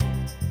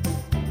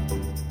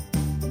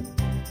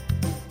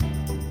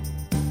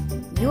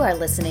You are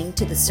listening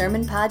to the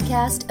Sermon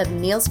Podcast of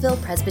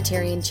Neelsville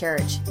Presbyterian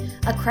Church,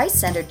 a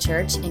Christ-centered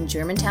church in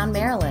Germantown,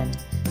 Maryland.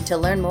 To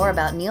learn more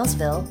about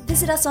Neelsville,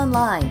 visit us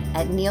online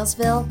at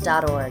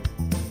neelsville.org.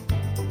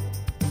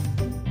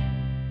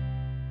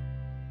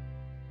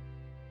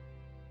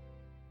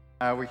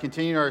 We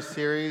continue our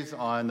series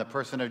on the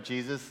person of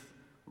Jesus.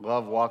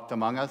 Love walked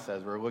among us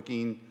as we're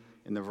looking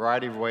in the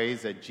variety of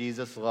ways that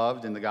Jesus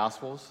loved in the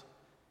Gospels.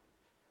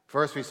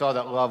 First, we saw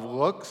that love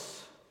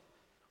looks,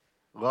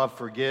 love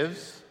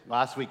forgives.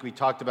 Last week we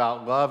talked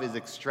about love is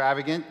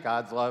extravagant.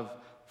 God's love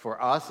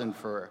for us and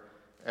for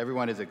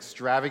everyone is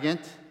extravagant.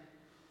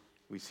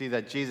 We see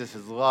that Jesus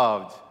is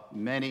loved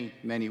many,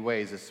 many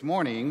ways. This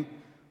morning,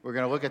 we're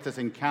going to look at this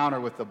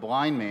encounter with the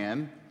blind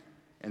man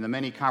and the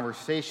many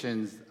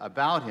conversations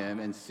about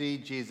him and see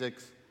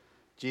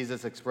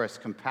Jesus express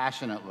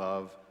compassionate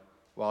love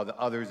while the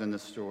others in the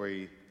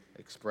story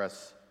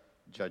express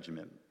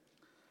judgment.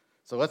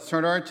 So let's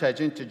turn our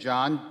attention to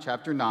John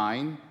chapter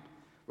 9.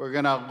 We're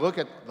going to look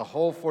at the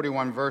whole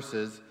 41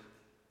 verses,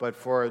 but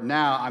for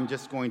now, I'm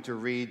just going to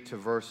read to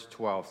verse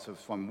 12, so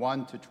from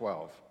 1 to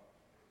 12.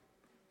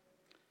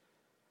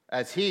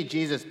 As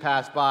Jesus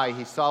passed by,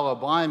 he saw a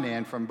blind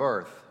man from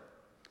birth.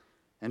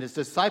 And his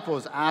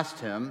disciples asked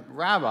him,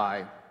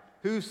 "Rabbi,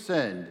 who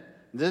sinned,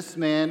 this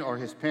man or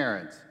his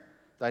parents,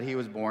 that he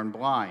was born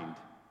blind?"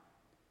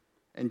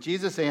 And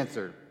Jesus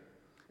answered,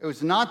 "It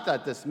was not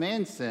that this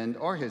man sinned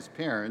or his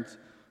parents,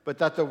 but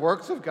that the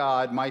works of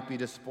God might be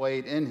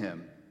displayed in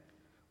him.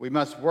 We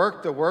must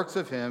work the works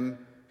of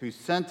him who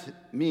sent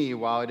me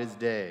while it is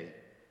day.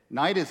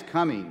 Night is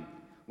coming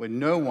when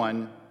no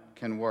one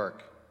can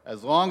work.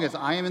 As long as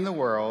I am in the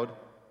world,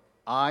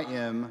 I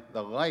am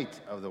the light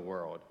of the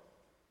world."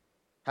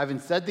 Having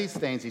said these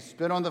things, he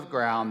spit on the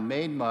ground,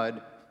 made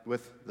mud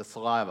with the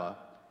saliva.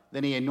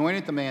 Then he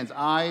anointed the man's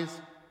eyes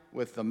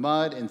with the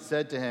mud and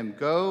said to him,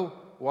 "Go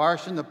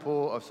wash in the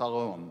pool of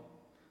Siloam,"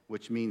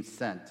 which means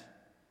sent.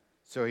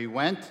 So he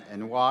went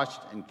and washed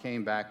and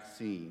came back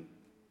seeing.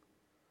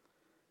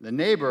 The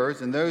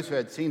neighbors and those who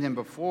had seen him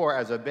before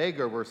as a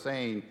beggar were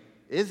saying,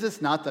 "Is this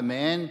not the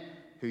man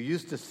who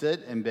used to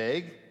sit and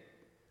beg?"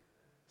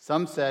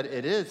 Some said,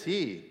 "It is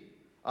he."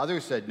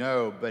 Others said,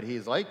 "No, but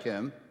he's like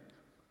him."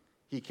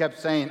 He kept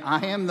saying,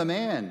 "I am the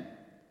man."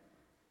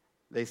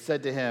 They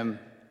said to him,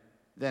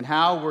 "Then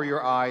how were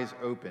your eyes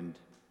opened?"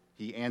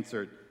 He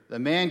answered, "The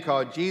man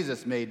called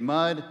Jesus made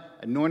mud,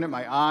 anointed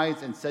my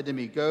eyes, and said to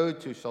me, 'Go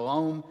to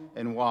Siloam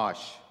and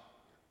wash.'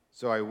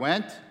 So I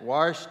went,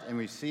 washed, and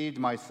received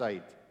my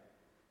sight."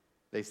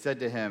 They said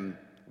to him,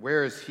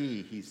 "Where is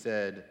he?" He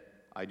said,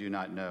 "I do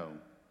not know."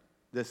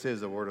 This is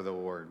the word of the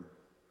Lord.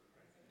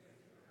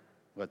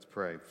 Let's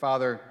pray.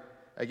 Father,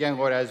 again,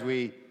 Lord, as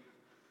we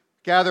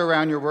gather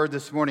around your word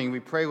this morning, we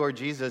pray, Lord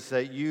Jesus,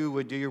 that you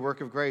would do your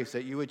work of grace,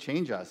 that you would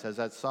change us, as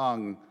that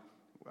song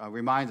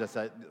reminds us,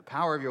 that the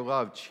power of your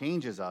love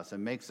changes us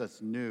and makes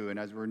us new. And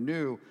as we're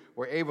new,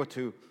 we're able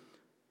to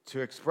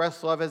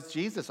express love as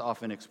Jesus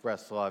often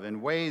expressed love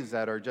in ways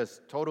that are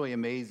just totally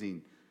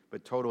amazing,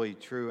 but totally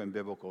true and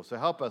biblical. So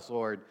help us,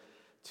 Lord,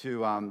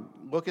 to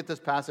look at this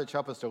passage,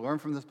 help us to learn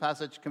from this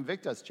passage,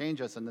 convict us, change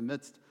us in the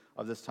midst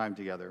of this time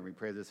together. And we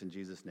pray this in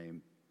Jesus'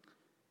 name.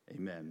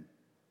 Amen.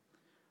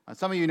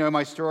 Some of you know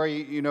my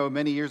story. You know,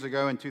 many years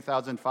ago in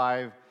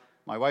 2005,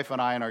 my wife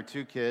and I and our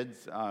two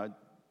kids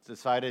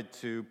decided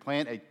to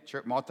plant a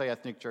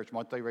multi-ethnic church,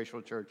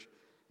 multiracial church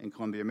in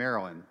Columbia,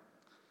 Maryland.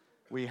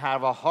 We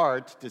have a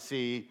heart to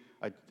see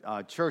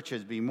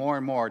churches be more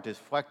and more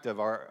reflective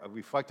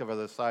of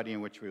the society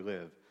in which we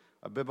live,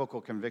 a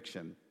biblical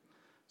conviction.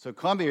 So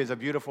Columbia is a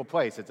beautiful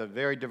place. It's a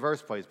very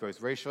diverse place,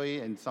 both racially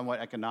and somewhat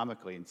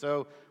economically. And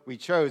so we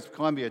chose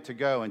Columbia to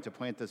go and to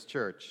plant this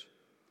church.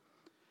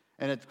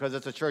 And it's because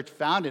it's a church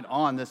founded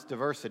on this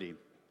diversity.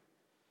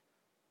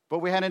 But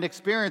we had an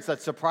experience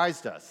that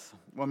surprised us.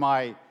 When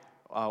my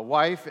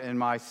wife and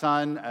my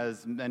son,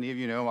 as many of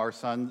you know, my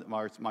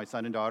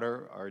son and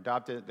daughter are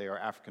adopted. They are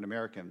African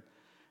American.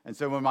 And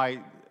so when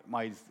my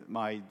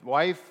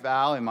wife,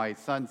 Val, and my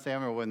son,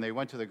 Samuel, when they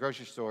went to the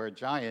grocery store at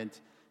Giant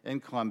in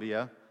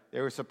Columbia,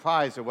 they were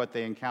surprised at what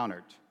they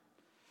encountered.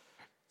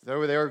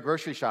 So they were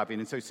grocery shopping.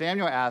 And so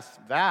Samuel asked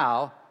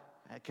Val,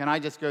 "Can I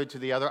just go to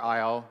the other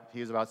aisle?" He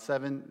was about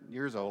 7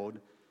 years old,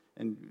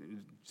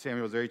 and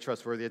Samuel was very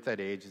trustworthy at that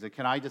age. He said,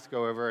 "Can I just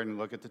go over and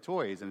look at the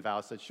toys?" And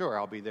Val said, "Sure,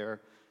 I'll be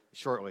there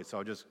shortly, so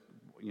I'll just,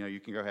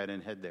 you can go ahead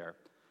and head there."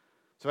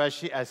 So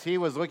as he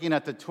was looking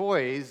at the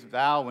toys,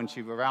 Val, when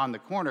she was around the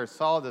corner,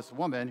 saw this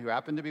woman who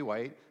happened to be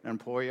white, an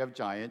employee of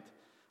Giant.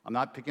 I'm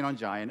not picking on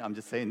Giant, I'm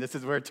just saying this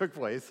is where it took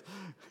place.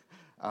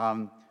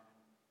 And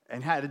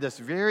had this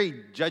very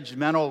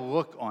judgmental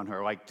look on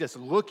her, like just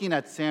looking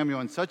at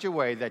Samuel in such a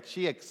way that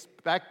she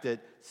expected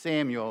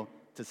Samuel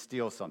to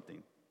steal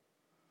something.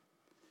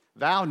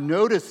 Val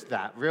noticed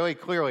that really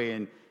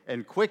clearly,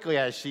 and quickly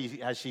as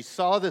she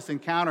saw this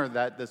encounter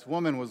that this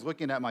woman was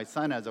looking at my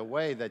son as a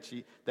way that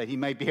he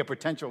might be a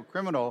potential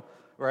criminal,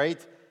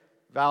 right?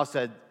 Val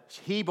said,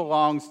 "He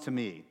belongs to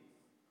me."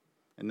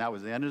 And that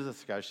was the end of the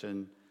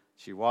discussion.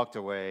 She walked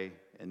away,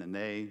 and then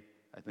they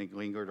I think,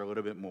 lingered a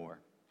little bit more.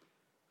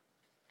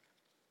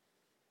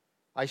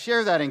 I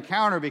share that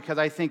encounter because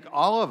I think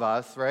all of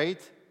us, right,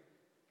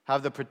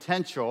 have the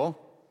potential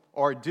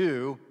or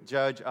do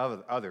judge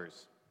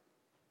others.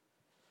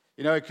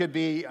 You know, it could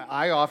be,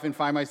 I often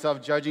find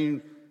myself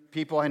judging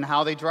people in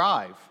how they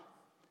drive.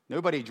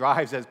 Nobody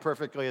drives as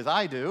perfectly as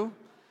I do,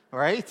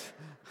 right?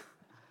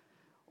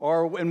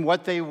 Or in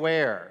what they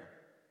wear,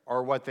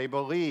 or what they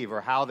believe,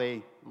 or how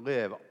they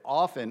live.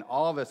 Often,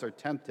 all of us are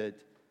tempted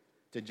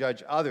to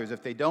judge others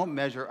if they don't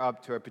measure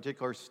up to a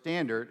particular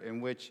standard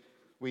in which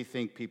we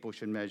think people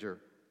should measure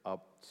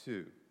up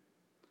to.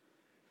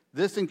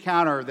 This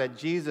encounter that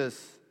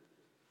Jesus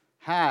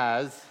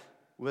has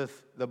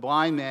with the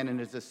blind man and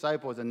his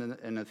disciples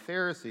and the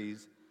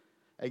Pharisees,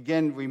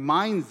 again,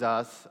 reminds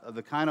us of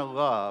the kind of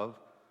love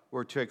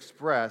we're to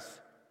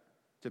express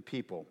to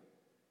people.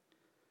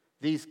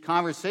 These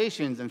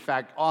conversations, in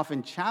fact,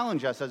 often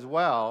challenge us as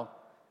well,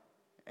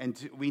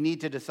 and we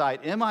need to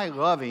decide, am I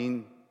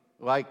loving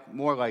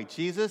more like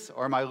Jesus,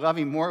 or am I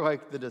loving more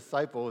like the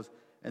disciples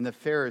and the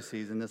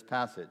Pharisees in this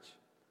passage?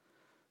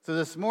 So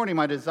this morning,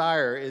 my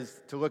desire is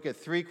to look at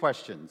 3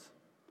 questions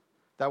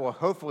that will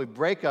hopefully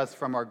break us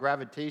from our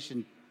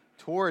gravitation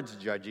towards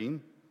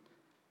judging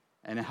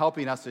and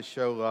helping us to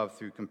show love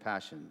through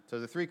compassion. So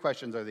the 3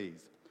 questions are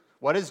these.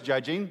 What is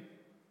judging?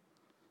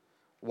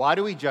 Why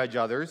do we judge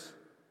others?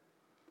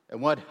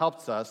 And what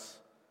helps us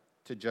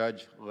to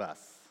judge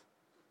less?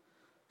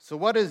 So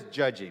what is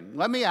judging?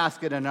 Let me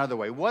ask it another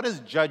way. What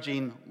does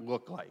judging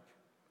look like?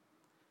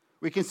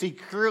 We can see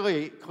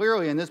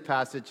clearly in this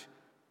passage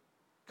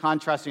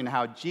contrasting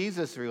how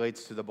Jesus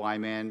relates to the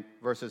blind man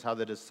versus how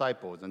the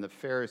disciples and the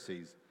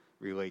Pharisees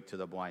relate to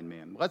the blind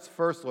man. Let's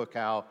first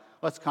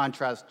let's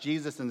contrast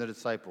Jesus and the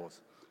disciples.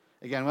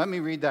 Again, let me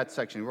read that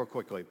section real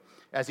quickly.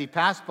 As he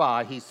passed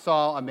by, he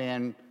saw a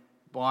man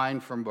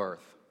blind from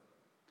birth.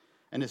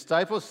 And his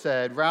disciples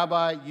said,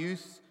 Rabbi,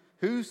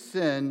 who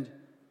sinned,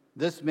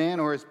 this man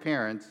or his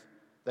parents,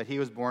 that he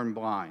was born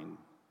blind?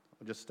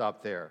 We'll just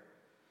stop there.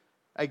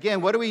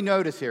 Again, what do we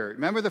notice here?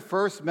 Remember the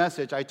first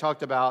message I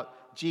talked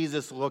about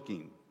Jesus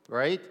looking,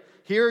 right?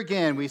 Here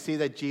again, we see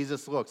that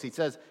Jesus looks. He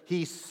says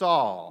he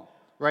saw,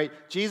 right?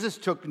 Jesus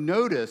took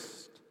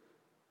notice,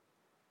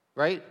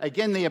 right?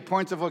 Again, the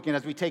importance of looking.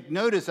 As we take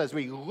notice, as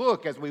we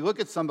look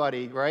at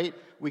somebody, right?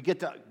 We get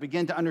to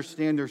begin to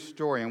understand their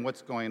story and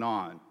what's going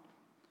on.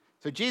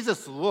 So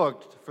Jesus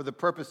looked for the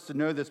purpose to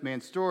know this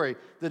man's story.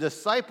 The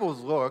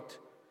disciples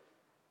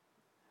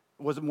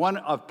was one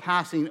of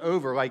passing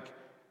over, like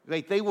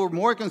they were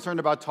more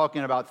concerned about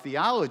talking about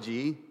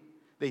theology.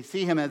 They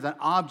see him as an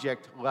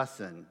object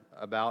lesson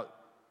about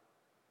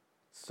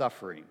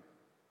suffering.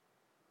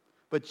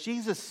 But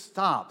Jesus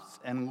stops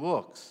and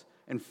looks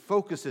and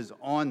focuses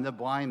on the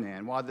blind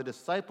man, while the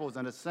disciples,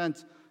 in a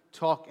sense,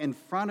 talk in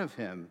front of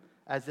him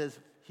as if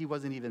he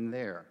wasn't even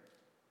there.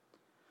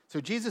 So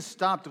Jesus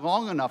stopped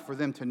long enough for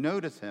them to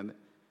notice him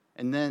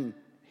and then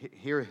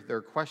hear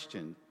their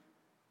question.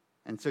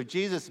 And so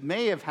Jesus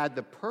may have had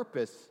the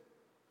purpose,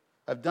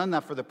 have done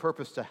that for the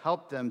purpose to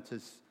help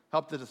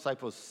the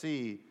disciples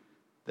see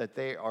that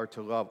they are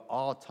to love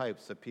all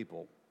types of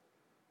people.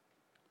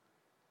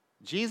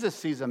 Jesus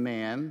sees a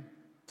man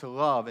to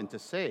love and to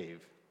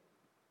save.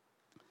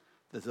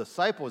 The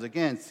disciples,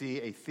 again,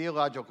 see a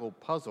theological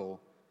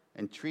puzzle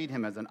and treat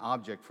him as an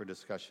object for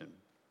discussion.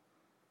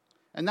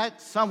 And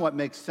that somewhat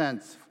makes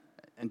sense,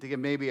 and to give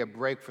maybe a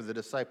break for the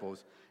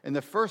disciples. In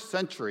the first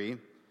century,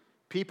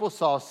 people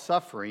saw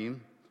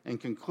suffering and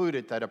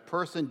concluded that a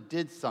person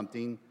did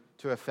something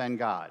to offend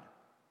God.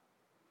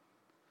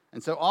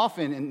 And so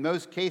often, in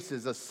most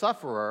cases, a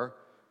sufferer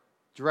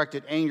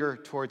directed anger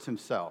towards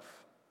himself.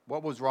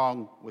 What was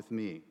wrong with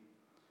me?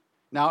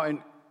 Now,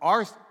 in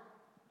our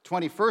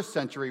 21st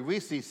century, we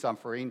see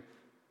suffering,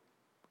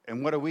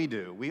 and what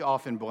do? We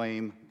often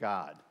blame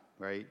God,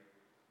 right?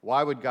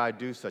 Why would God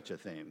do such a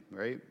thing,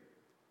 right?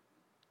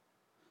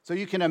 So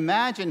you can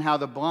imagine how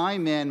the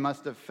blind man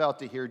must have felt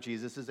to hear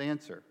Jesus'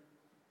 answer.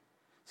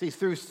 See,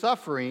 through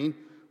suffering,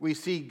 we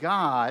see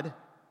God,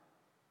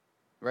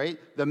 right?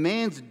 The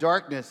man's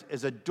darkness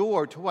is a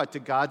door to what? To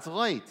God's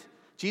light.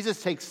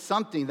 Jesus takes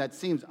something that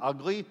seems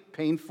ugly,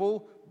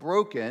 painful,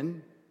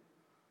 broken,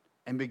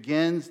 and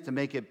begins to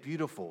make it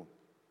beautiful,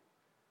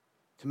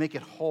 to make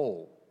it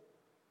whole.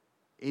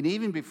 And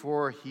even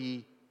before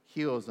he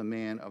heals the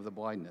man of the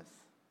blindness.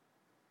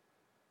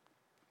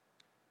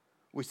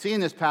 We see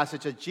in this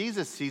passage that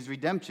Jesus sees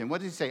redemption.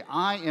 What does he say?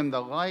 I am the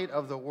light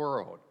of the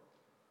world.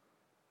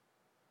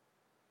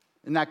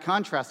 In that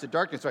contrast to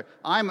darkness, right?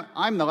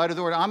 I'm the light of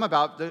the world. I'm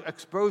about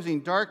exposing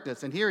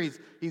darkness. And here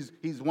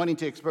he's wanting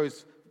to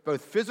expose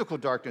both physical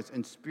darkness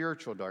and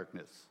spiritual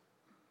darkness.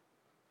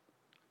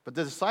 But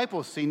the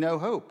disciples see no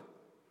hope.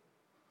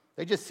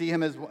 They just see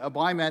him as a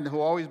blind man who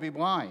will always be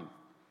blind.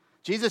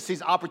 Jesus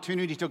sees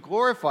opportunity to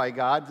glorify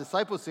God.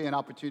 Disciples see an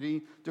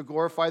opportunity to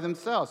glorify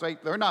themselves,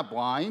 right? They're not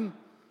blind,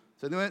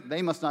 so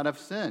they must not have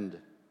sinned.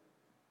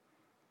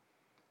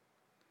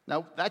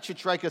 Now, that should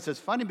strike us as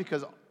funny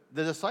because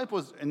the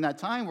disciples in that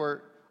time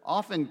were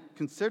often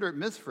considered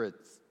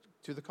misfits,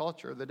 to the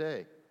culture of the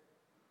day.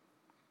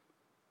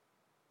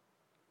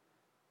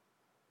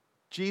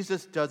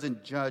 Jesus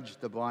doesn't judge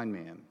the blind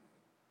man,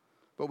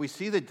 but we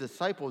see the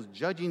disciples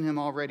judging him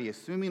already,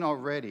 assuming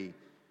already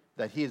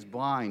that he is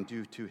blind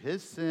due to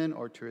his sin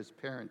or to his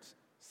parents'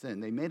 sin.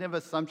 They made an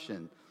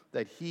assumption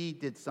that he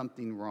did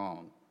something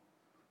wrong.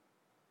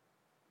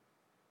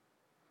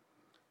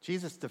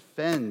 Jesus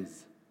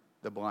defends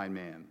the blind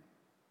man.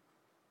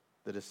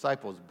 The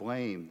disciples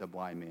blame the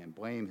blind man,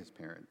 blame his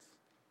parents.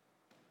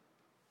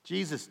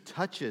 Jesus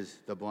touches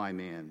the blind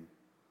man.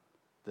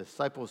 The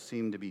disciples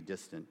seem to be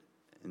distant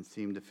and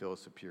seem to feel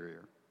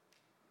superior.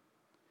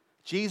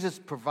 Jesus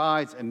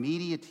provides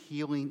immediate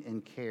healing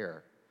and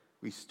care,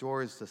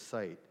 restores the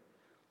sight,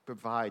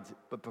 provides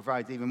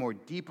even more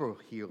deeper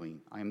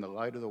healing. I am the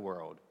light of the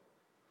world.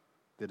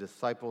 The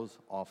disciples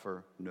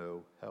offer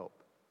no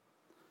help.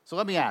 So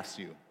let me ask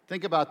you,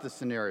 think about this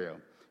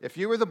scenario. If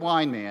you were the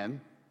blind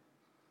man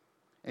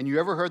and you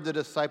ever heard the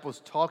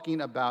disciples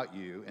talking about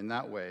you in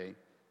that way,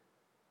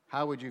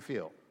 how would you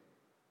feel?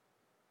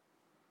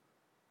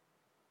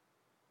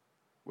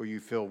 Will you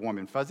feel warm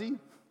and fuzzy?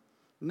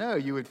 No,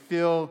 you would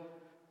feel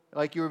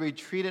like you would be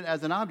treated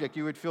as an object.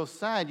 You would feel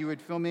sad. You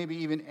would feel maybe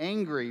even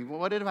angry. Well,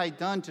 what have I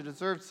done to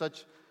deserve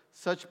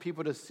such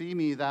people to see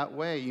me that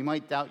way? You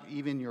might doubt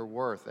even your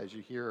worth as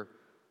you hear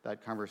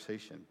that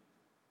conversation.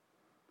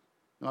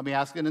 Let me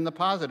ask it in the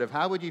positive.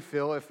 How would you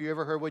feel if you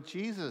ever heard what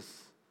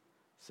Jesus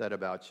said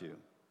about you?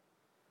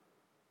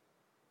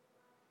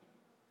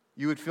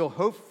 You would feel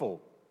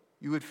hopeful.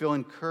 You would feel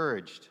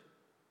encouraged.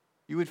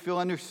 You would feel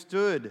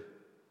understood.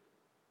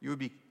 You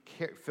would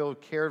feel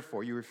cared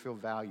for. You would feel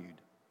valued.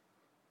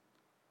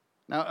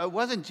 Now, it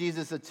wasn't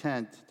Jesus'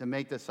 intent to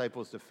make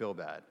disciples to feel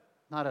bad.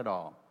 Not at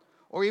all.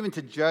 Or even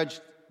to judge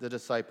the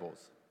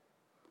disciples.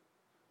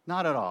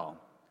 Not at all.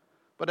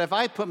 But if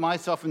I put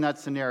myself in that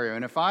scenario,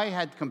 and if I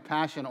had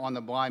compassion on the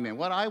blind man,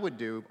 what I would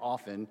do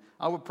often,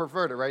 I would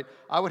pervert it, right?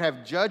 I would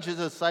have judged the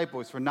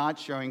disciples for not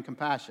showing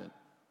compassion.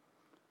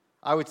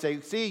 I would say,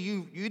 see,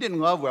 you didn't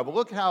love well, but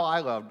look how I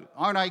loved.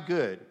 Aren't I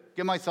good?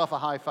 Give myself a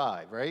high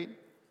five, right?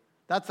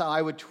 That's how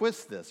I would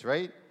twist this,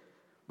 right?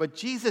 But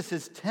Jesus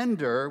is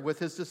tender with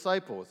his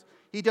disciples.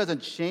 He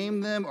doesn't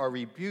shame them or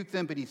rebuke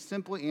them, but he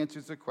simply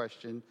answers the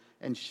question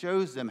and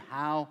shows them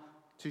how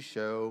to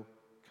show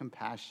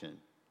compassion.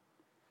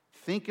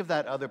 Think of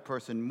that other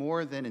person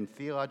more than in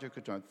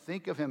theological terms.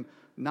 Think of him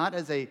not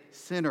as a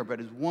sinner, but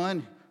as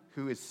one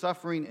who is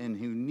suffering and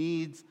who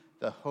needs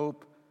the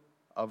hope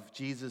of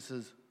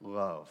Jesus'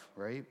 love,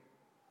 right?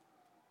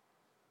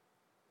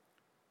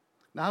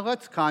 Now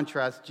let's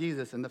contrast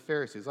Jesus and the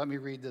Pharisees. Let me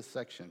read this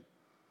section.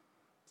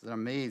 It's an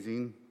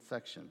amazing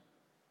section.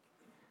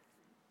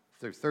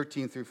 It's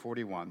 13 through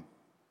 41.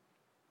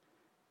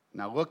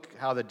 Now look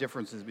how the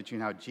differences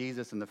between how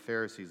Jesus and the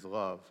Pharisees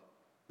love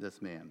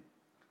this man.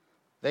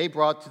 They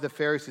brought to the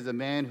Pharisees a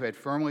man who had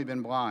formerly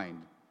been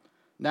blind.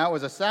 Now it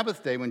was a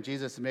Sabbath day when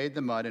Jesus made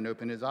the mud and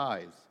opened his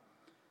eyes.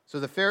 So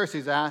the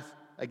Pharisees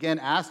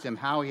asked him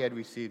how he had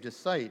received his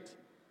sight.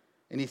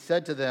 And he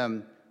said to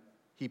them,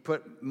 he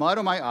put mud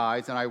on my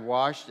eyes, and I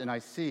washed, and I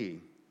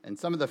see. And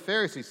some of the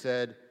Pharisees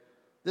said,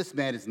 this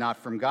man is not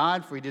from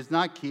God, for he does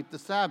not keep the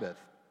Sabbath.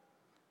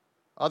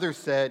 Others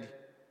said,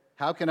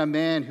 how can a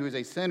man who is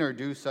a sinner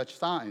do such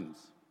signs?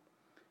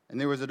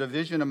 And there was a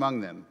division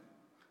among them.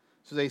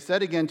 So they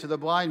said again to the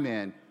blind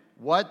man,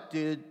 what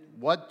do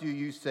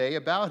you say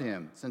about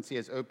him, since he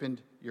has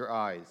opened your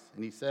eyes?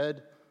 And he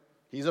said,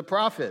 he's a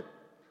prophet.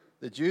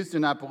 The Jews did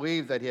not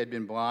believe that he had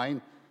been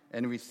blind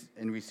and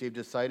received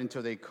his sight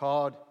until they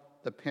called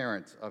the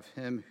parents of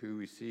him who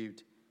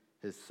received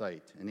his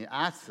sight. And he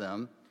asked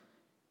them,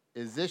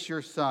 is this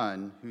your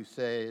son who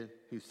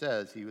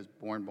says he was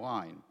born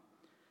blind?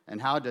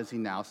 And how does he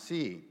now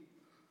see?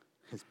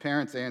 His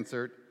parents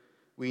answered,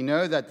 we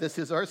know that this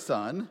is our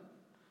son,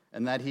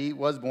 and that he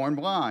was born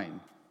blind.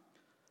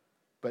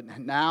 But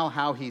now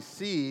how he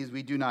sees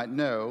we do not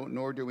know,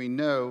 nor do we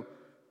know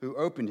who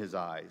opened his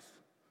eyes.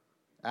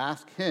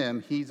 Ask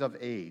him, he's of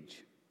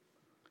age.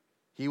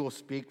 He will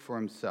speak for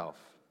himself.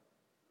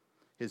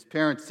 His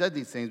parents said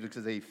these things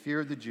because they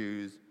feared the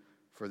Jews,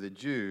 for the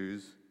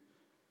Jews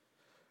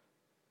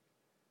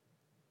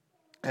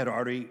had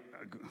already,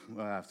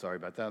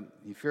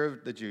 He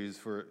feared the Jews,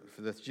 for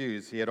the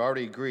Jews, he had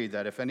already agreed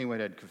that if anyone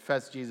had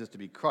confessed Jesus to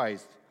be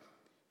Christ,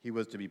 he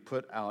was to be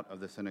put out of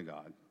the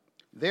synagogue.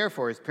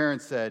 Therefore, his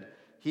parents said,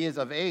 he is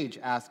of age,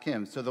 ask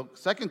him. So the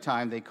second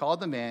time they called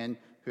the man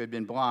who had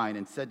been blind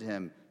and said to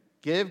him,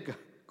 give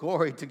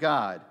glory to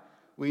God.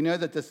 We know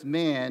that this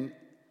man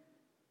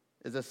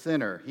is a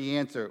sinner. He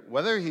answered,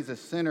 whether he's a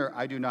sinner,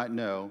 I do not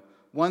know.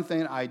 One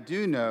thing I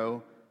do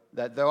know,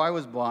 that though I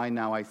was blind,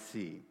 now I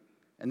see.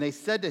 And they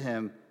said to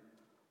him,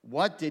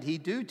 what did he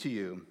do to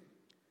you?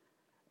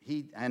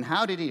 And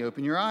how did he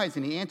open your eyes?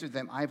 And he answered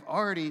them, I've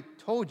already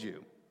told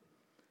you,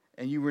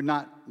 and you were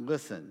not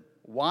listen.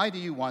 Why do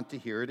you want to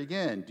hear it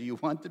again? Do you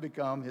want to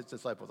become his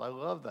disciples? I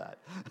love that.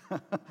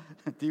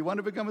 Do you want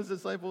to become his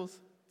disciples?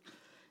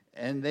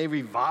 And they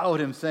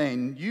reviled him,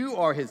 saying, you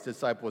are his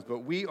disciples, but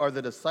we are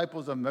the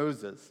disciples of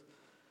Moses.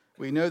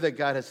 We know that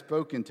God has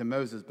spoken to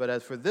Moses, but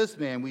as for this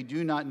man, we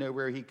do not know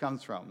where he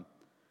comes from."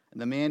 And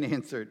the man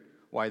answered,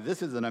 "Why,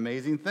 this is an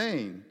amazing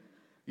thing.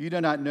 You do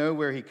not know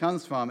where he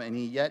comes from, and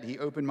yet he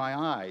opened my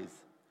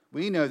eyes.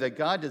 We know that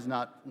God does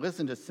not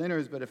listen to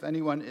sinners, but if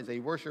anyone is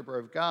a worshiper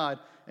of God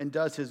and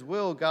does his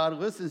will, God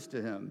listens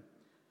to him.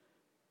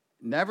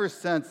 Never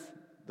since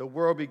the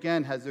world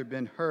began has there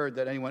been heard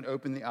that anyone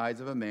opened the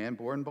eyes of a man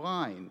born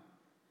blind.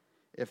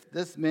 If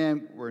this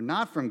man were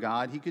not from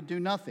God, he could do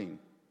nothing."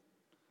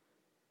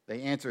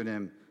 They answered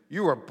him,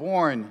 "You were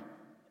born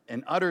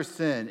in utter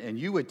sin, and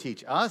you would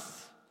teach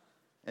us?"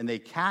 And they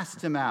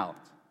cast him out.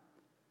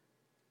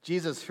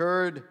 Jesus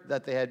heard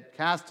that they had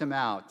cast him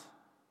out.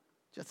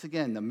 Just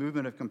again, the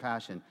movement of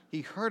compassion.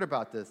 He heard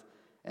about this,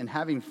 and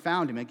having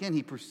found him, again,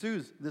 he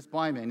pursues this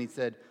blind man. He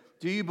said,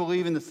 "Do you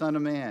believe in the Son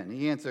of Man?"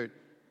 He answered,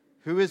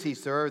 "Who is he,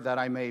 sir, that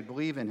I may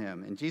believe in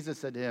him?" And Jesus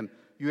said to him,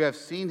 "You have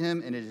seen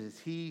him, and it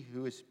is he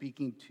who is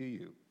speaking to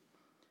you."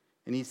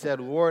 And he said,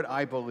 "Lord,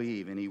 I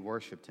believe," and he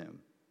worshiped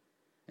him.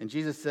 And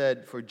Jesus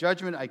said, "For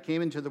judgment I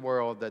came into the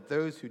world, that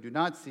those who do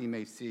not see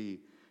may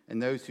see,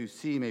 and those who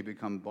see may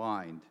become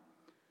blind."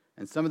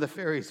 And some of the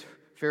Pharisees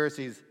heard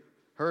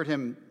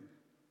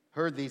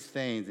these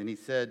things, and they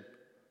said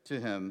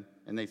to him,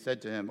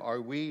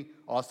 "Are we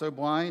also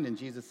blind?" And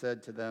Jesus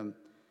said to them,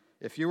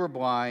 "If you were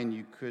blind,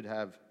 you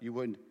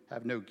would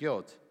have no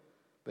guilt.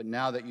 But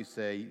now that you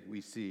say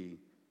we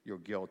see, your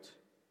guilt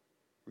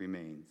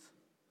remains."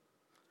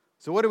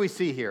 So what do we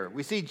see here?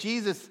 We see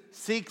Jesus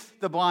seeks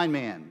the blind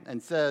man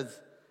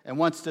and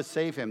wants to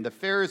save him. The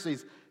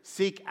Pharisees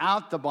seek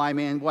out the blind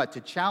man, what?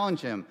 To challenge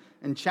him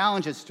and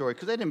challenge his story,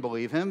 because they didn't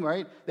believe him,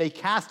 right? They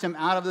cast him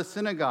out of the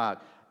synagogue,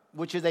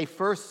 which is a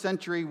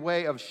first-century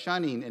way of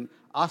shunning and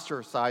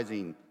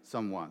ostracizing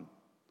someone.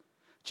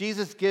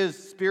 Jesus gives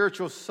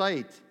spiritual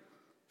sight.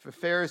 The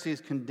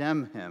Pharisees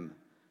condemn him.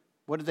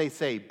 What did they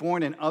say?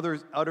 Born in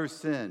utter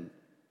sin.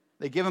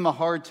 They give him a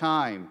hard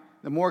time.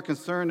 They're more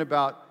concerned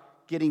about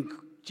getting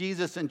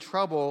Jesus in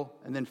trouble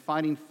and then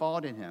finding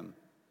fault in him.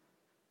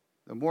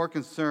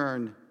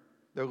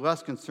 They're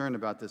less concerned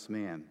about this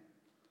man.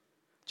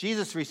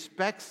 Jesus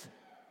respects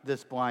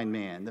this blind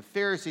man. The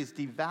Pharisees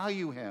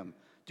devalue him,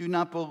 do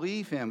not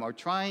believe him, are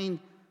trying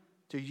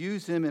to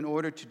use him in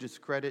order to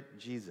discredit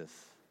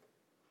Jesus.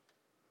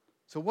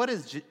 So what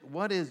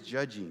is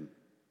judging?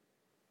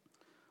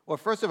 Well,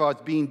 first of all,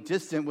 it's being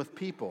distant with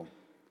people.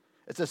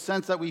 It's a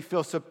sense that we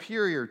feel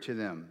superior to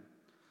them.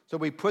 So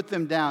we put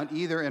them down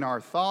either in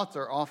our thoughts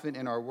or often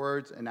in our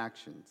words and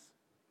actions.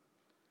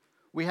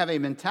 We have a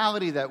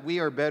mentality that we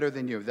are better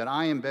than you, that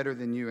I am better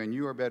than you, and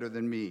you are better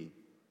than me.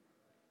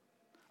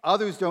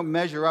 Others don't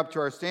measure up to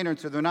our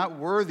standards, so they're not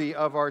worthy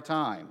of our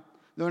time.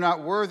 They're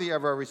not worthy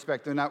of our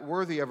respect. They're not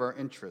worthy of our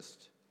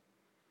interest.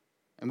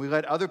 And we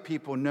let other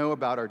people know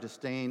about our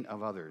disdain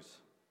of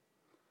others.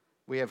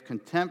 We have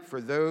contempt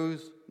for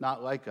those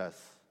not like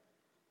us.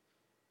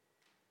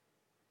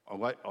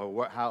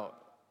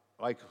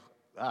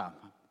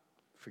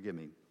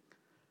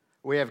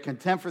 We have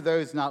contempt for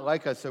those not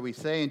like us, so we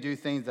say and do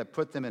things that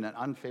put them in an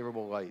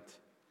unfavorable light.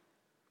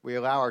 We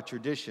allow our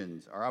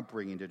traditions, our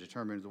upbringing to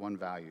determine one's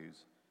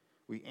values.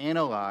 We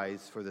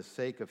analyze for the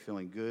sake of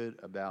feeling good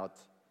about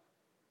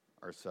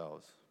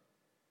ourselves.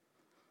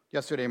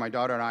 Yesterday, my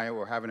daughter and I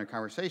were having a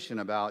conversation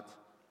about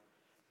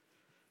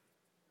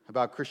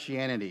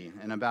Christianity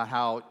and about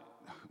how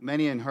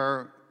many in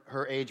her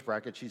age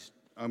bracket, she's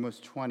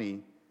almost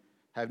 20,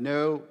 have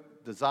no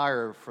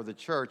desire for the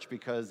church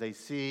because they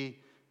see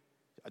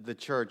the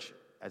church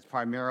as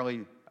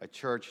primarily a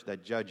church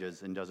that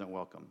judges and doesn't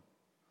welcome.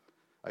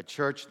 A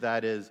church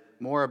that is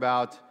more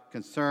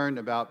concerned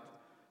about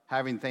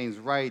having things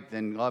right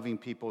than loving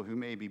people who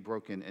may be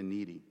broken and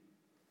needy.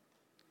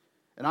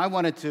 And I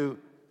wanted to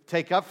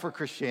take up for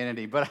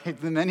Christianity, but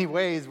in many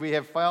ways we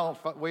have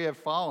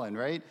fallen,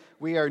 right?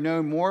 We are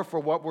known more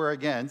for what we're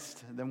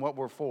against than what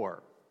we're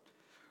for.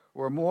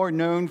 We're more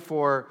known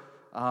for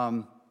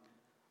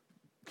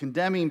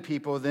condemning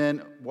people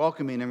than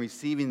welcoming and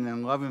receiving them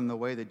and loving them the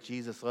way that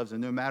Jesus loves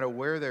them, no matter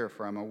where they're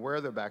from or where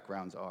their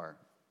backgrounds are.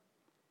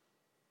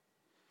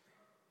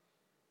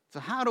 So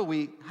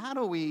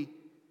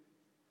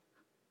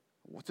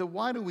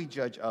why do we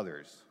judge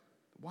others?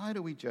 Why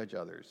do we judge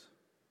others?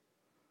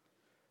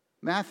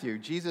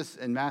 Jesus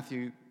in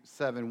Matthew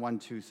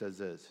 7:1-2 says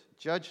this,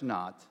 "Judge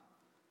not,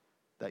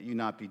 that you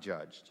not be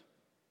judged.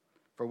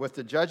 For with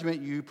the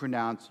judgment you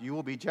pronounce, you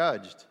will be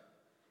judged.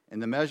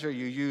 And the measure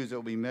you use, it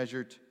will be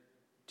measured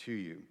to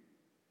you."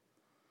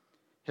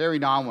 Harry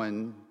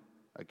Nouwen,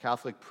 a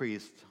Catholic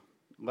priest,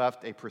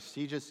 left a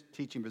prestigious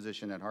teaching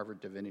position at Harvard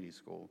Divinity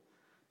School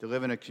to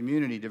live in a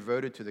community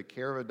devoted to the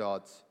care of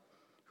adults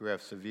who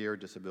have severe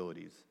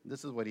disabilities.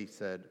 This is what he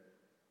said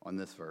on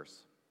this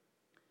verse.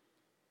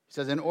 He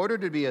says, "In order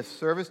to be a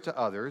service to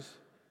others,"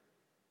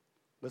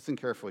 listen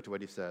carefully to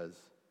what he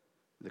says.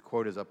 The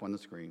quote is up on the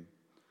screen.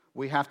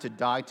 "We have to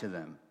die to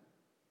them.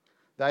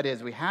 That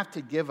is, we have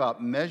to give up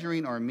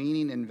measuring our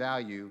meaning and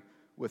value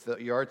with the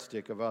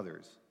yardstick of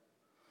others.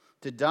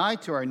 To die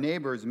to our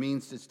neighbors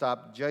means to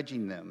stop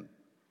judging them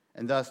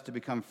and thus to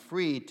become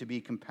free to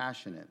be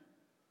compassionate.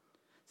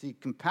 See,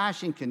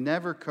 compassion can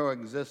never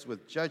coexist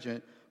with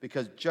judgment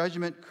because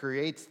judgment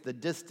creates the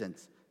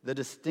distance, the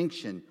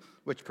distinction,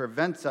 which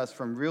prevents us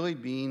from really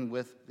being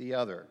with the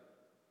other.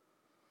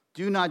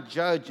 Do not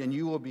judge, and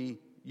you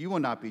will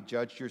not be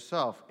judged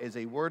yourself, is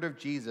a word of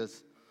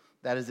Jesus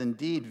that is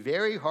indeed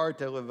very hard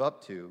to live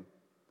up to,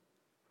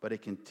 but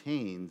it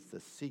contains the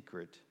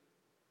secret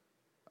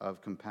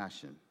of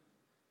compassion.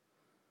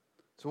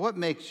 So what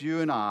makes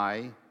you and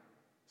I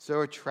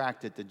so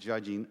attracted to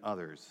judging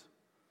others?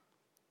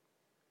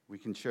 We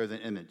can share the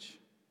image.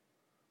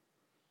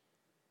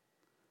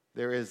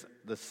 There is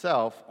the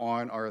self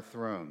on our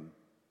throne.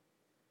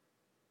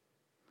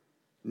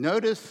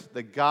 Notice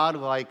the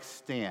godlike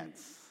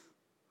stance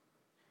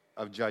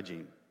of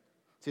judging.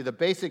 See, the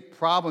basic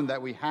problem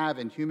that we have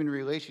in human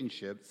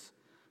relationships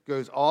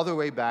goes all the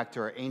way back to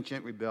our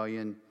ancient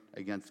rebellion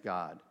against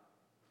God.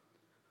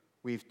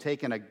 We've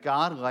taken a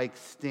godlike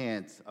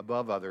stance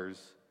above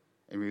others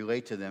and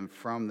relate to them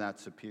from that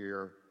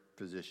superior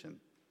position.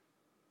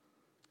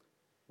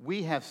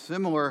 We have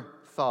similar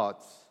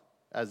thoughts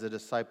as the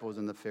disciples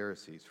and the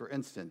Pharisees. For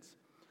instance,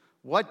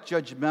 what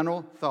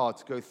judgmental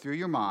thoughts go through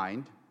your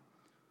mind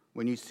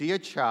when you see a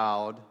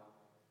child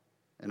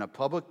in a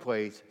public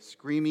place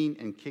screaming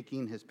and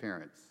kicking his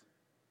parents?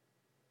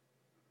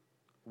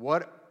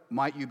 What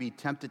might you be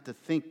tempted to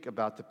think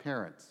about the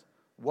parents?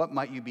 What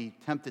might you be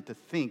tempted to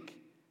think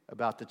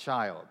about the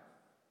child?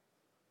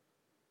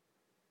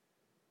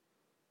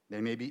 They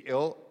may be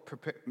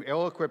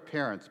ill-equipped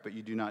parents, but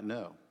you do not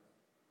know.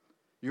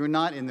 You're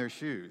not in their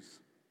shoes.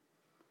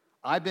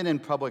 I've been in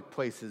public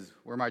places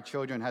where my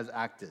children has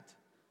acted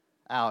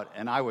out,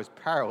 and I was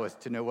powerless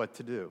to know what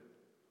to do.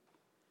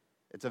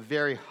 It's a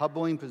very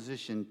humbling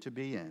position to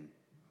be in.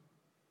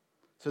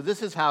 So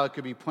this is how it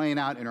could be playing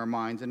out in our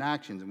minds and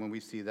actions when we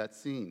see that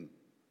scene,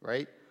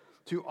 right?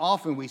 Too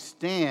often we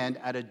stand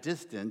at a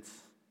distance,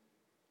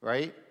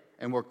 right?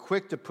 And we're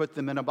quick to put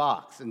them in a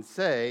box and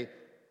say,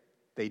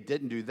 they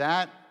didn't do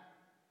that,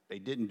 they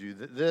didn't do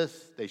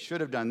this, they should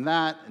have done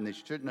that, and they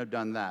shouldn't have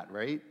done that,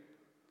 right?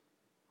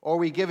 Or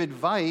we give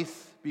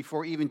advice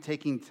before even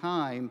taking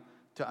time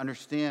to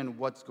understand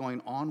what's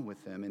going on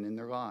with them and in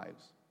their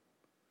lives.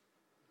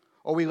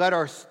 Or we let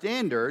our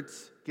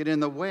standards get in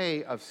the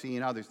way of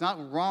seeing others.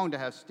 Not wrong to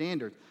have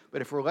standards,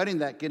 but if we're letting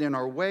that get in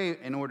our way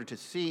in order to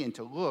see and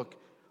to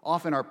look,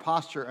 often our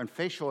posture and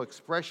facial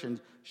expressions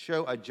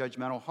show a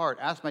judgmental heart.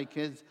 Ask my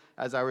kids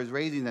as I was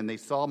raising them, they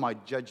saw my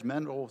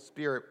judgmental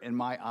spirit in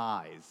my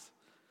eyes.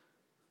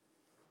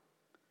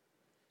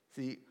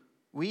 See,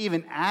 we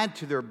even add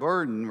to their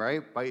burden,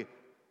 right, by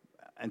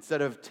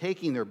instead of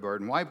taking their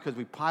burden. Why? Because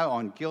we pile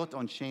on guilt,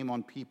 on shame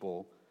on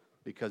people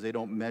because they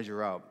don't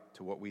measure up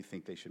to what we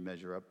think they should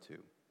measure up to.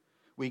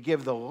 We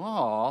give the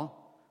law,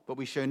 but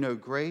we show no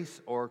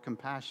grace or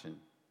compassion.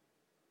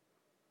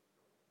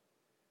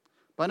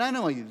 But not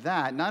only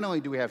that, not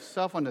only do we have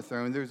self on the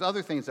throne, there's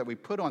other things that we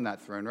put on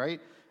that throne,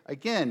 right?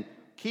 Again,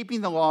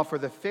 keeping the law for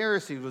the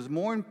Pharisees was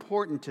more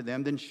important to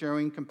them than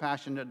showing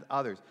compassion to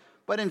others.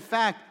 But in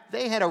fact,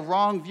 they had a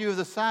wrong view of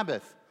the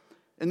Sabbath.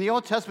 In the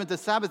Old Testament, the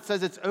Sabbath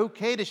says it's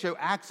okay to show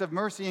acts of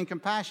mercy and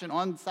compassion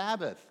on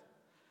Sabbath.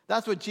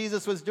 That's what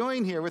Jesus was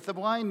doing here with the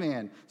blind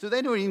man. So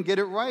they don't even get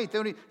it right.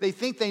 They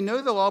think they know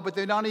the law, but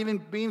they're not even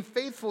being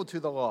faithful to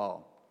the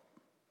law.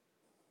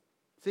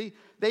 See,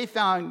 they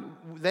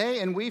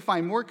and we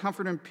find more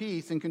comfort and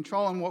peace and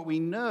control in what we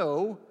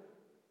know.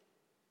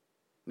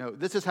 No,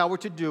 this is how we're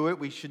to do it.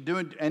 We should do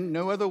it and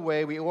no other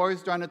way. We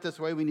always done it this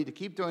way. We need to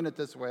keep doing it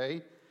this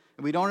way.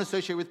 And we don't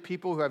associate with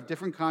people who have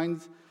different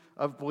kinds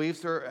of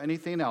beliefs or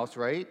anything else,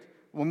 right?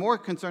 We're more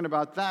concerned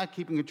about that,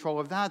 keeping control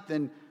of that,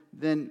 than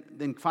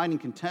finding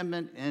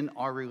contentment in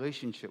our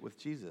relationship with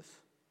Jesus.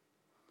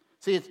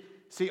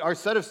 See, our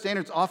set of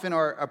standards often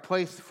are a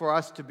place for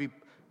us to be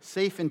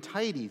safe and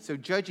tidy. So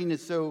judging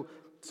is so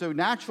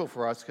natural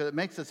for us because it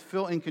makes us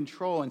feel in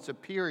control and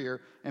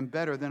superior and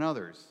better than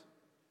others.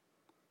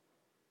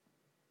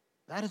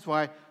 That is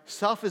why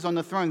self is on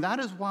the throne. That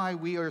is why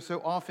we are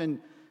so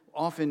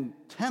often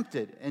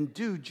tempted and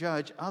do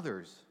judge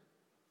others.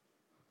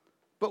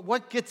 But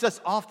what gets us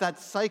off that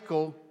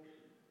cycle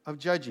of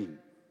judging?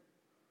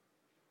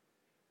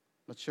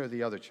 Let's show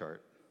the other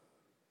chart.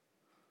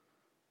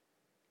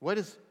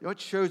 What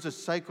shows a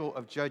cycle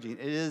of judging? It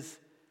is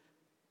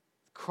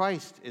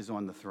Christ is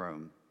on the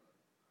throne.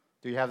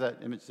 Do you have that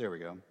image? There we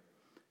go.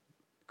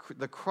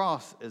 The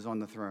cross is on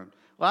the throne.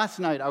 Last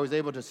night, I was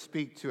able to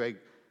speak to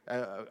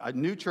a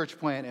new church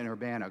plant in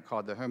Urbana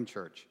called the Home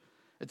Church.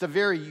 It's a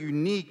very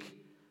unique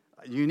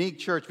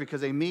church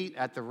because they meet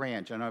at the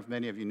ranch. I don't know if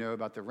many of you know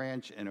about the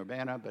ranch in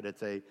Urbana, but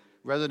it's a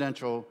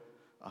residential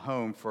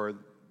home for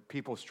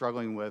people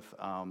struggling with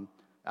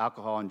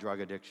alcohol and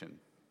drug addiction.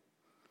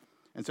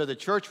 And so the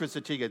church for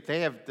Satiga, they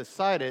have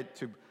decided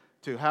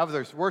to have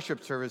their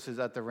worship services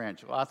at the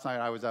ranch. Last night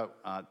I was at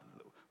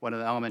one of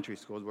the elementary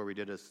schools where we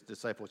did a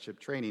discipleship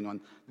training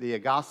on the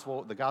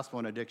gospel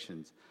and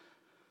addictions.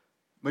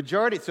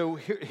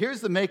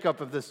 Here's the makeup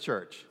of this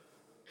church.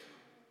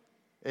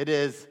 It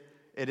is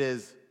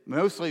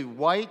mostly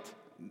white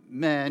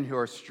men who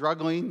are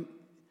struggling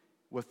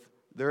with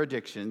their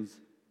addictions,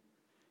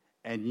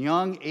 and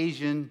young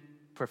Asian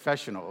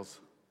professionals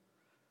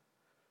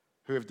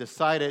who have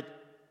decided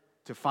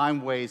to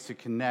find ways to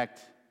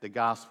connect the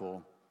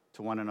gospel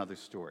to one another's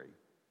story.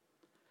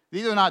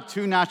 These are not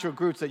two natural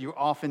groups that you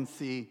often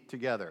see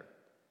together.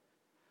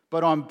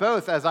 But on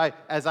both, as I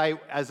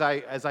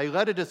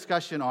led a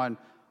discussion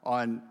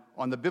on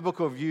the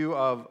biblical view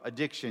of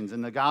addictions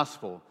and the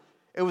gospel,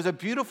 it was a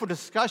beautiful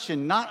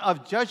discussion, not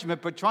of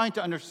judgment, but trying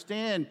to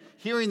understand,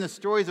 hearing the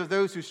stories of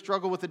those who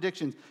struggle with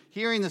addictions,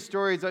 hearing the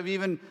stories of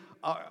even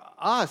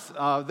us,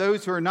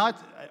 those who are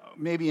not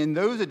maybe in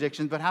those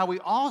addictions, but how we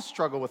all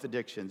struggle with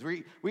addictions.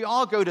 We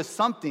all go to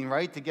something,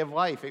 right, to give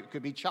life. It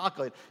could be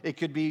chocolate. It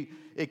could be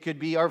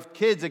our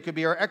kids. It could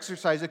be our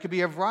exercise. It could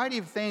be a variety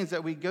of things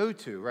that we go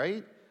to,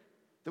 right?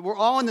 That we're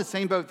all in the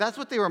same boat. That's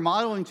what they were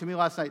modeling to me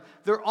last night.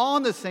 They're all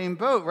in the same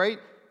boat, right?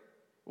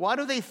 Why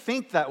do they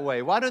think that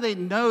way? Why do they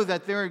know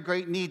that they're in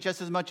great need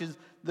just as much as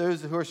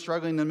those who are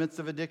struggling in the midst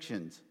of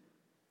addictions?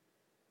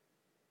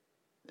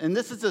 And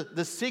this is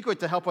the secret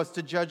to help us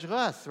to judge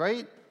less,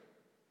 right?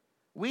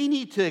 We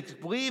need to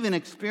believe and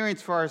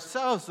experience for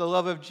ourselves the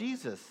love of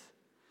Jesus.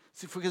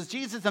 Because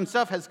Jesus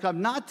himself has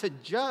come not to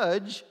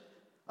judge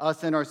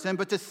us in our sin,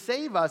 but to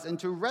save us and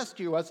to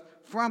rescue us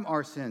from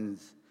our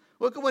sins.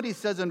 Look at what he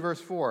says in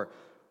verse 4.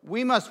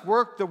 We must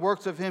work the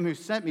works of him who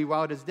sent me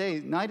while it is day.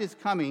 Night is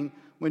coming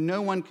when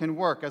no one can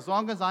work. As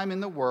long as I'm in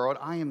the world,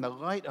 I am the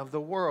light of the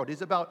world.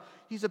 He's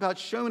about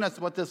showing us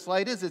what this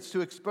light is. It's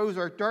to expose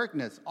our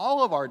darkness,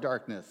 all of our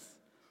darkness.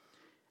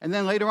 And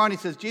then later on he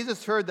says,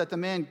 Jesus heard that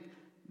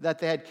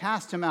they had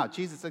cast him out.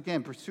 Jesus,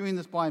 again, pursuing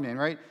this blind man,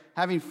 right?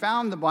 Having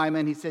found the blind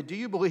man, he said, do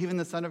you believe in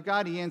the Son of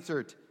God? He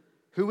answered,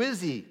 who is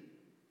he?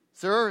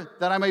 Sir,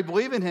 that I may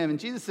believe in him. And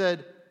Jesus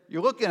said,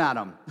 you're looking at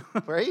him,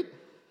 right?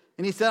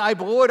 And he said,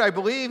 Lord, I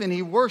believe. And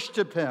he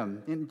worshiped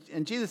him.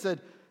 And Jesus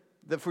said,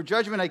 that for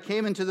judgment I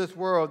came into this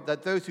world,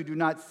 that those who do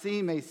not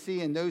see may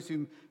see, and those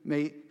who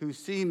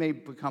see may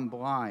become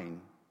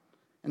blind.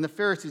 And the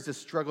Pharisees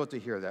just struggled to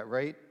hear that,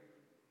 right?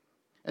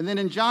 And then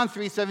in John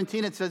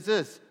 3:17 it says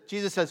this.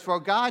 Jesus says, for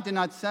God did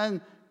not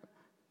send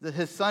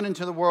his Son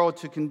into the world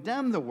to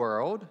condemn the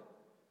world,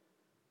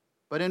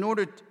 but in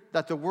order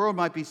that the world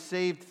might be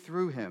saved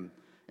through him.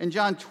 In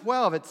John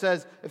 12 it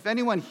says, if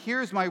anyone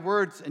hears my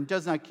words and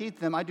does not keep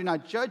them, I do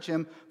not judge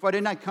him, for I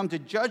did not come to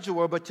judge the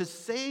world, but to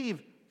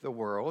save the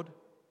world.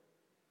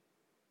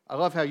 I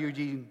love how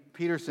Eugene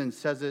Peterson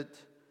says it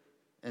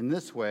in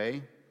this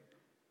way.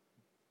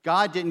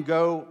 God didn't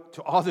go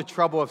to all the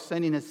trouble of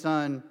sending his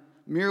Son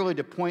merely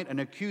to point an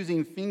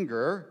accusing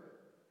finger,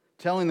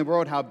 telling the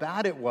world how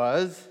bad it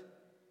was.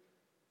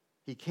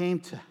 He came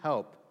to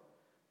help,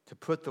 to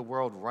put the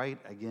world right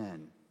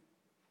again.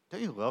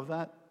 Don't you love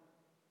that?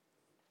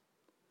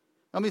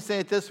 Let me say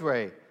it this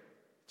way.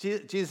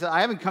 Jesus said,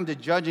 I haven't come to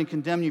judge and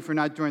condemn you for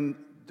not doing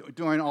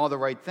all the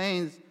right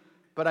things,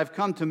 but I've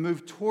come to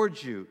move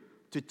towards you,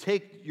 to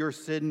take your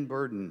sin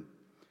burden.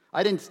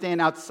 I didn't stand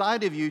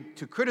outside of you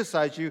to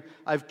criticize you.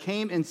 I've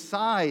came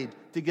inside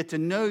to get to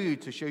know you,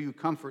 to show you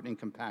comfort and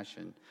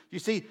compassion. You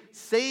see,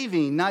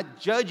 saving, not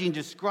judging,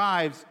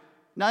 describes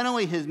not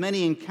only his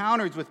many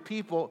encounters with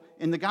people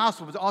in the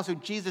gospel, but also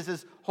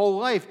Jesus' whole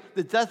life.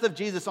 The death of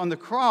Jesus on the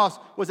cross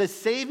was a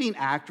saving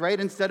act, right,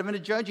 instead of a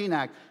judging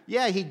act.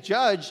 Yeah, he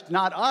judged,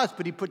 not us,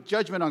 but he put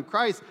judgment on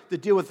Christ to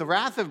deal with the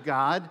wrath of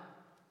God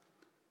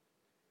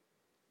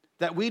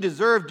that we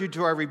deserve due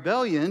to our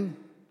rebellion.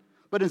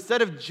 But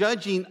instead of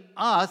judging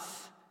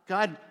us,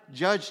 God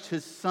judged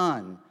his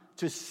Son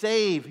to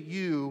save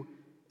you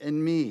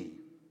and me.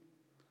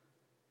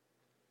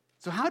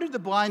 So how did the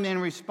blind man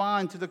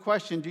respond to the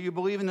question, do you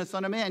believe in the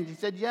Son of Man? He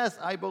said, yes,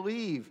 I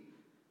believe.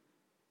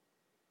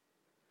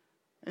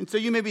 And so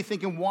you may be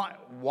thinking,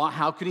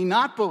 how could he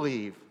not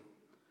believe?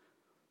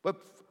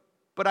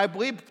 But I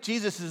believe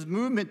Jesus'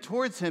 movement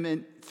towards him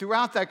and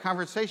throughout that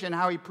conversation,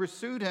 how he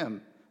pursued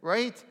him,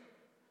 right?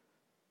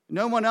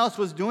 No one else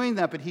was doing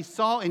that, but he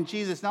saw in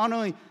Jesus not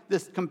only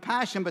this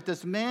compassion, but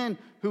this man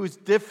who is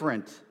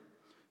different,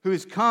 who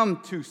has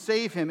come to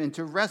save him and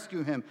to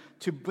rescue him,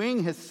 to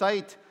bring his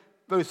sight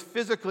both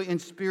physically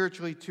and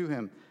spiritually to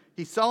him.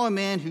 He saw a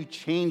man who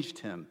changed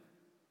him,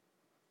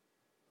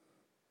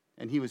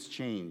 and he was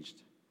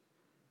changed.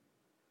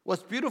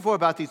 What's beautiful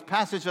about these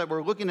passages that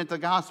we're looking at the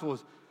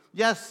Gospels,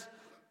 yes,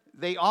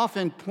 they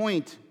often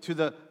point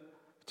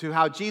to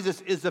how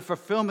Jesus is the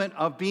fulfillment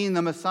of being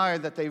the Messiah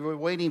that they were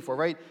waiting for,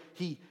 right?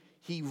 He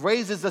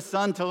raises the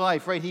Son to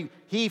life, right?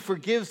 He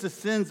forgives the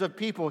sins of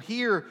people.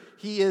 Here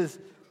he is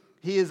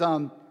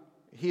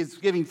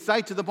giving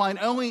sight to the blind.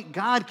 Only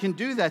God can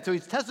do that. So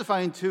he's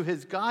testifying to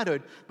his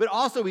godhood. But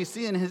also we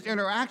see in his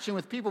interaction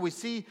with people, we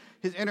see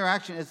his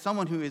interaction as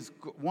someone who is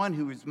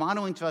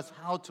modeling to us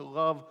how to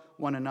love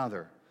one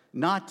another.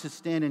 Not to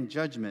stand in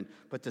judgment,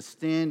 but to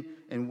stand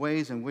in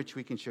ways in which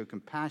we can show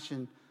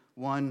compassion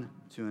one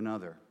to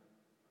another.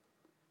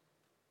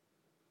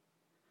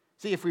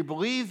 See, if we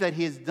believe that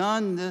he has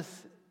done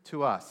this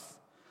to us,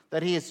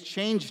 that he has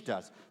changed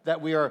us, that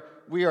we are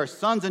we are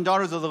sons and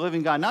daughters of the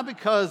living God, not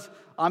because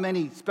I'm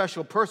any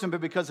special person,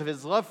 but because of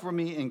his love for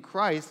me in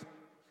Christ,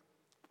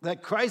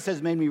 that Christ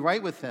has made me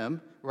right with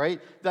him, right?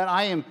 That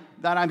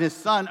I'm his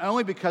son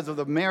only because of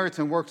the merits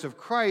and works of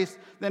Christ,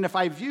 then if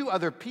I view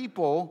other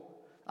people,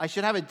 I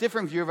should have a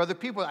different view of other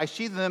people. I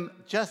see them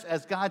just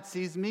as God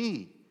sees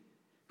me,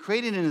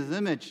 created in his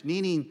image,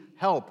 needing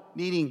help,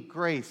 needing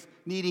grace,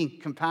 needing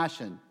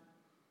compassion.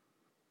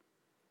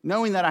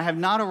 Knowing that I have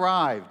not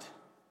arrived,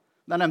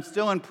 that I'm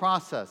still in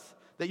process,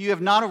 that you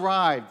have not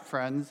arrived,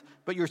 friends,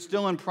 but you're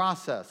still in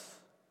process.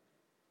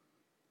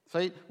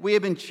 So we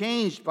have been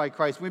changed by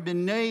Christ. We've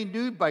been made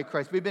new by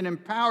Christ. We've been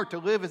empowered to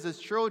live as his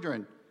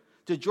children,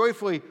 to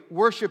joyfully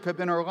worship him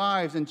in our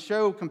lives and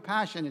show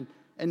compassion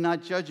and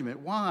not judgment.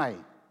 Why?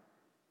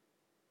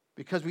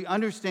 Because we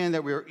understand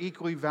that we are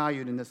equally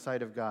valued in the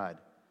sight of God.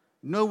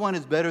 No one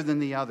is better than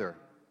the other.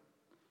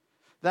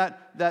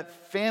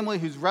 That family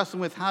who's wrestling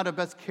with how to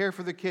best care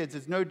for the kids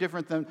is no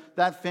different than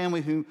that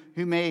family who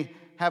may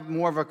have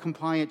more of a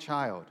compliant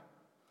child.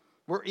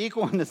 We're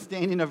equal in the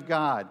standing of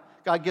God.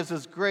 God gives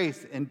us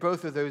grace in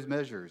both of those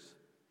measures.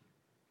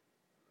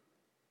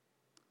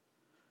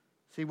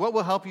 See, what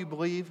will help you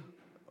believe?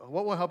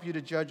 What will help you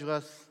to judge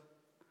less,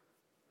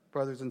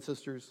 brothers and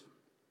sisters?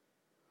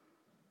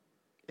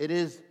 It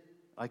is,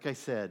 like I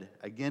said,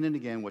 again and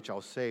again, which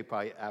I'll say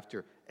probably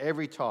after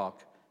every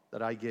talk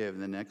that I give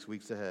in the next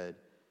weeks ahead,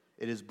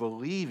 it is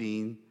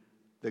believing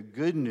the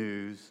good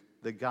news,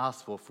 the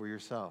gospel for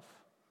yourself.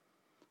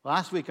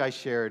 Last week I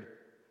shared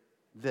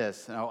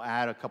this, and I'll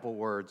add a couple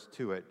words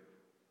to it.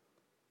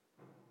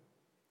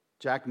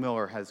 Jack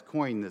Miller has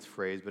coined this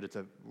phrase, but it's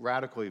a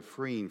radically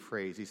freeing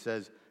phrase. He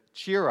says,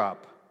 "Cheer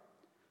up.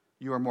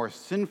 You are more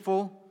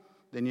sinful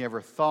than you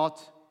ever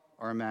thought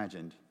or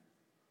imagined."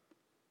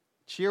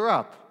 Cheer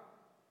up.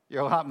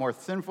 You're a lot more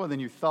sinful than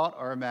you thought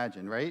or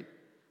imagined, right?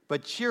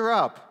 But cheer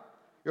up.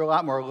 You're a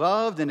lot more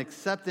loved and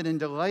accepted and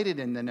delighted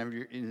in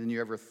than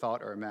you ever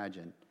thought or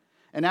imagined.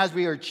 And as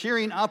we are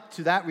cheering up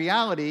to that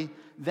reality,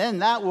 then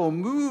that will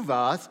move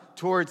us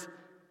towards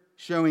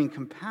showing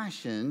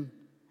compassion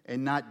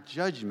and not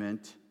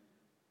judgment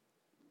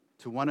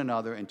to one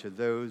another and to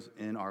those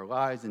in our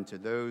lives and to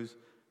those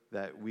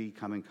that we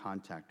come in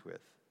contact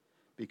with.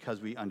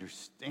 Because we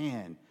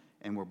understand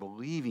and we're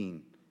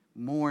believing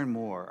more and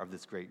more of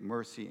this great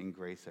mercy and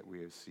grace that we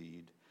have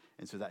received.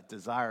 And so that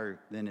desire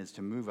then is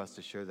to move us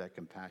to show that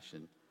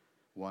compassion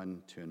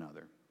one to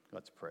another.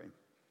 Let's pray.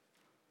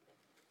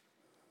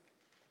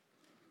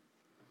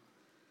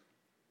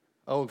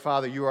 Oh,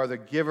 Father, you are the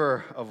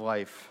giver of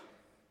life.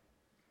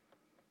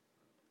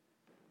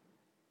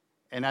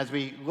 And as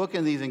we look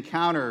in these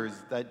encounters,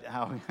 that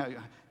how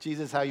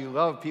Jesus, how you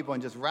love people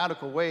in just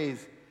radical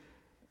ways,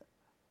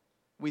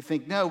 we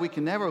think, no, we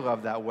can never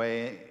love that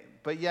way.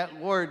 But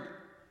yet, Lord,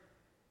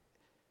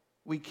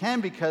 we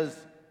can because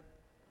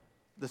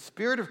the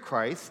Spirit of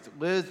Christ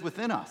lives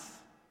within us,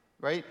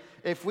 right?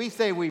 If we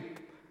say we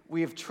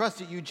have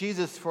trusted you,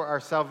 Jesus, for our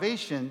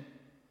salvation,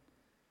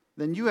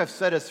 then you have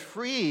set us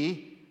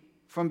free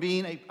from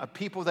being a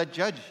people that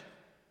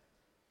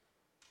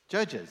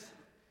judges.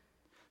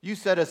 You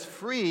set us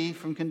free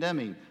from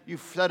condemning. You've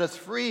set us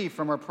free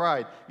from our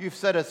pride. You've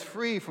set us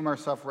free from our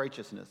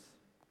self-righteousness.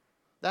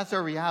 That's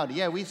our reality.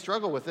 Yeah, we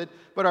struggle with it,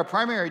 but our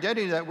primary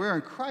identity is that we're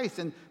in Christ,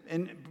 and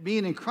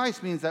being in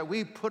Christ means that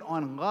we put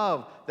on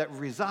love that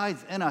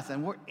resides in us,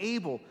 and we're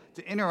able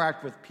to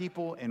interact with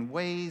people in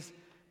ways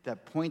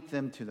that point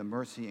them to the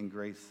mercy and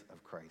grace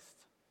of Christ.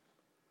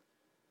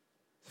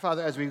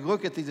 Father, as we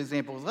look at these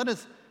examples, let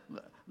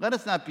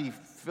us not be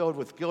filled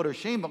with guilt or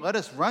shame, but let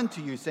us run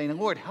to you saying,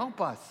 Lord,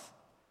 help us.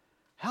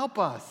 Help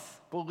us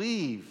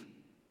believe.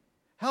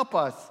 Help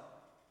us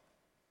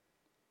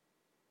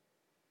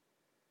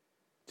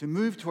to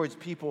move towards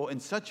people in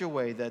such a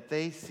way that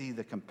they see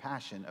the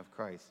compassion of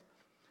Christ.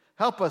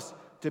 Help us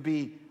to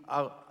be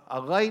a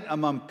light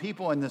among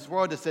people in this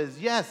world that says,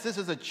 yes, this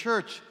is a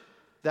church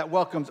that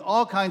welcomes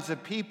all kinds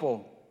of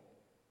people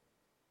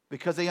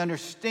because they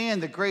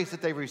understand the grace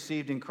that they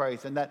received in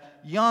Christ, and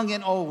that young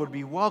and old would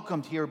be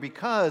welcomed here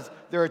because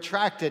they're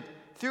attracted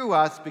through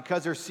us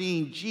because they're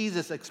seeing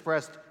Jesus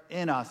expressed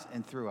in us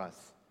and through us.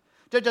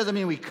 That doesn't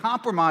mean we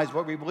compromise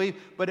what we believe,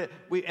 but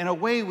in a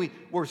way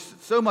we're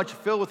so much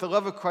filled with the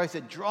love of Christ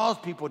that draws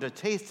people to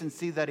taste and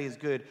see that he is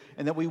good,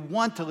 and that we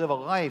want to live a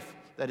life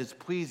that is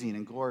pleasing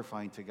and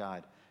glorifying to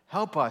God.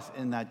 Help us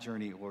in that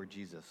journey, Lord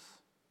Jesus.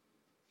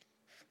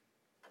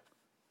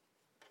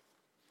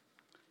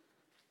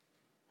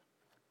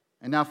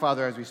 And now,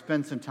 Father, as we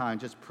spend some time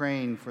just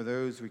praying for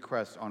those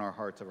requests on our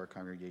hearts of our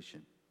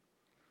congregation,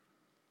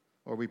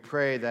 Lord, we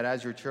pray that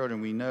as your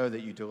children, we know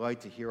that you delight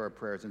to hear our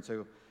prayers. And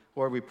so,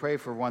 Lord, we pray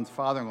for one's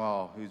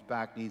father-in-law whose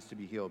back needs to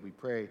be healed. We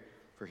pray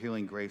for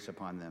healing grace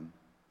upon them.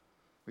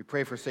 We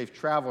pray for safe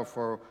travel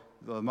for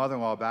the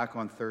mother-in-law back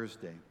on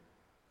Thursday.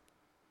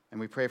 And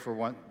we pray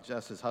for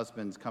Jess's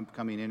husband's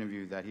coming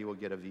interview that he will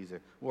get a visa.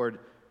 Lord,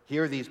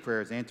 hear these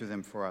prayers, answer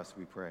them for us,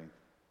 we pray.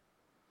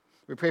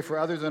 We pray for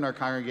others in our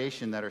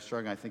congregation that are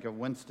struggling. I think of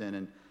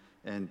Winston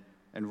and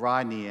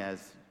Rodney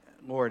as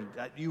Lord,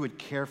 that you would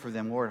care for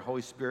them. Lord,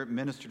 Holy Spirit,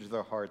 minister to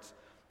their hearts.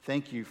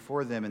 Thank you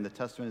for them and the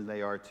testimony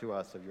they are to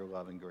us of your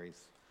love and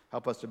grace.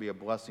 Help us to be a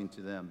blessing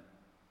to them.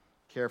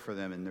 Care for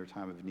them in their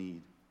time of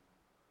need.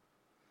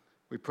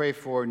 We pray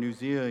for New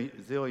Zealand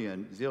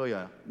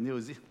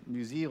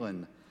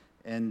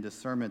and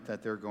discernment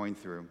that they're going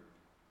through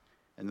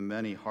and the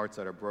many hearts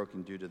that are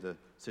broken due to the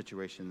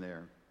situation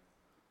there.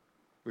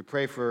 We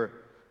pray for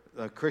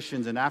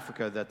Christians in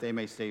Africa that they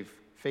may stay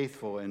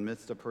faithful in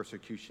midst of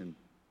persecution.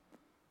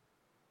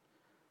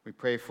 We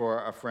pray for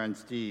our friend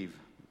Steve,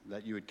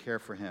 that you would care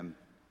for him.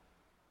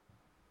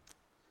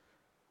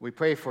 We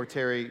pray for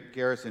Terry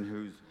Garrison,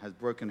 who has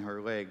broken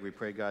her leg. We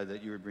pray, God,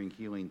 that you would bring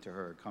healing to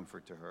her,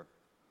 comfort to her.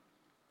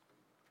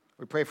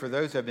 We pray for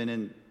those who have been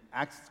in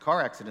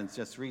car accidents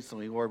just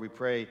recently. Lord, we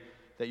pray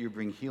that you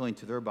bring healing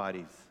to their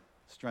bodies,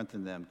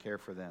 strengthen them, care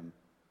for them.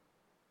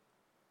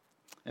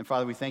 And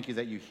Father, we thank you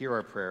that you hear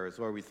our prayers.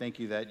 Lord, we thank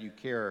you that you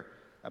care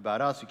about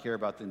us, you care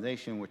about the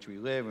nation in which we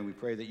live, and we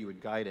pray that you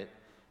would guide it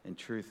in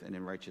truth and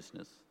in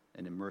righteousness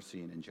and in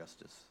mercy and in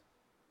justice.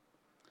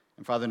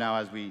 And Father, now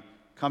as we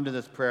come to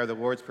this prayer, the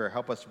Lord's Prayer,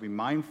 help us to be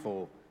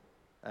mindful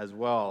as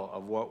well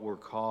of what we're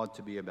called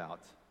to be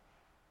about.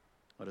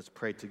 Let us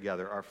pray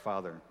together. Our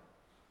Father,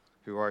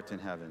 who art in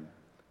heaven,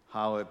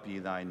 hallowed be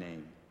thy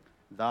name.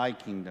 Thy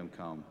kingdom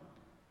come,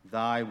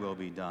 thy will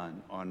be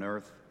done on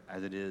earth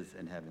as it is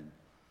in heaven.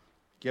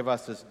 Give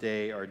us this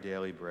day our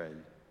daily bread,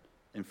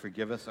 and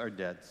forgive us our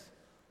debts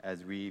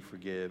as we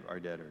forgive our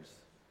debtors.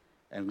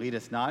 And lead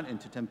us not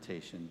into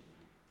temptation,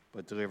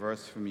 but deliver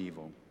us from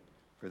evil.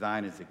 For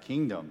thine is the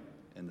kingdom,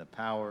 and the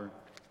power,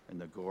 and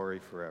the glory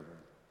forever.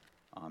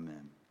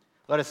 Amen.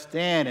 Let us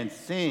stand and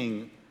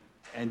sing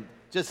and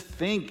just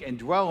think and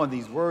dwell on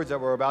these words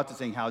that we're about to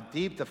sing, how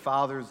deep the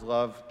Father's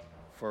love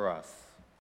for us.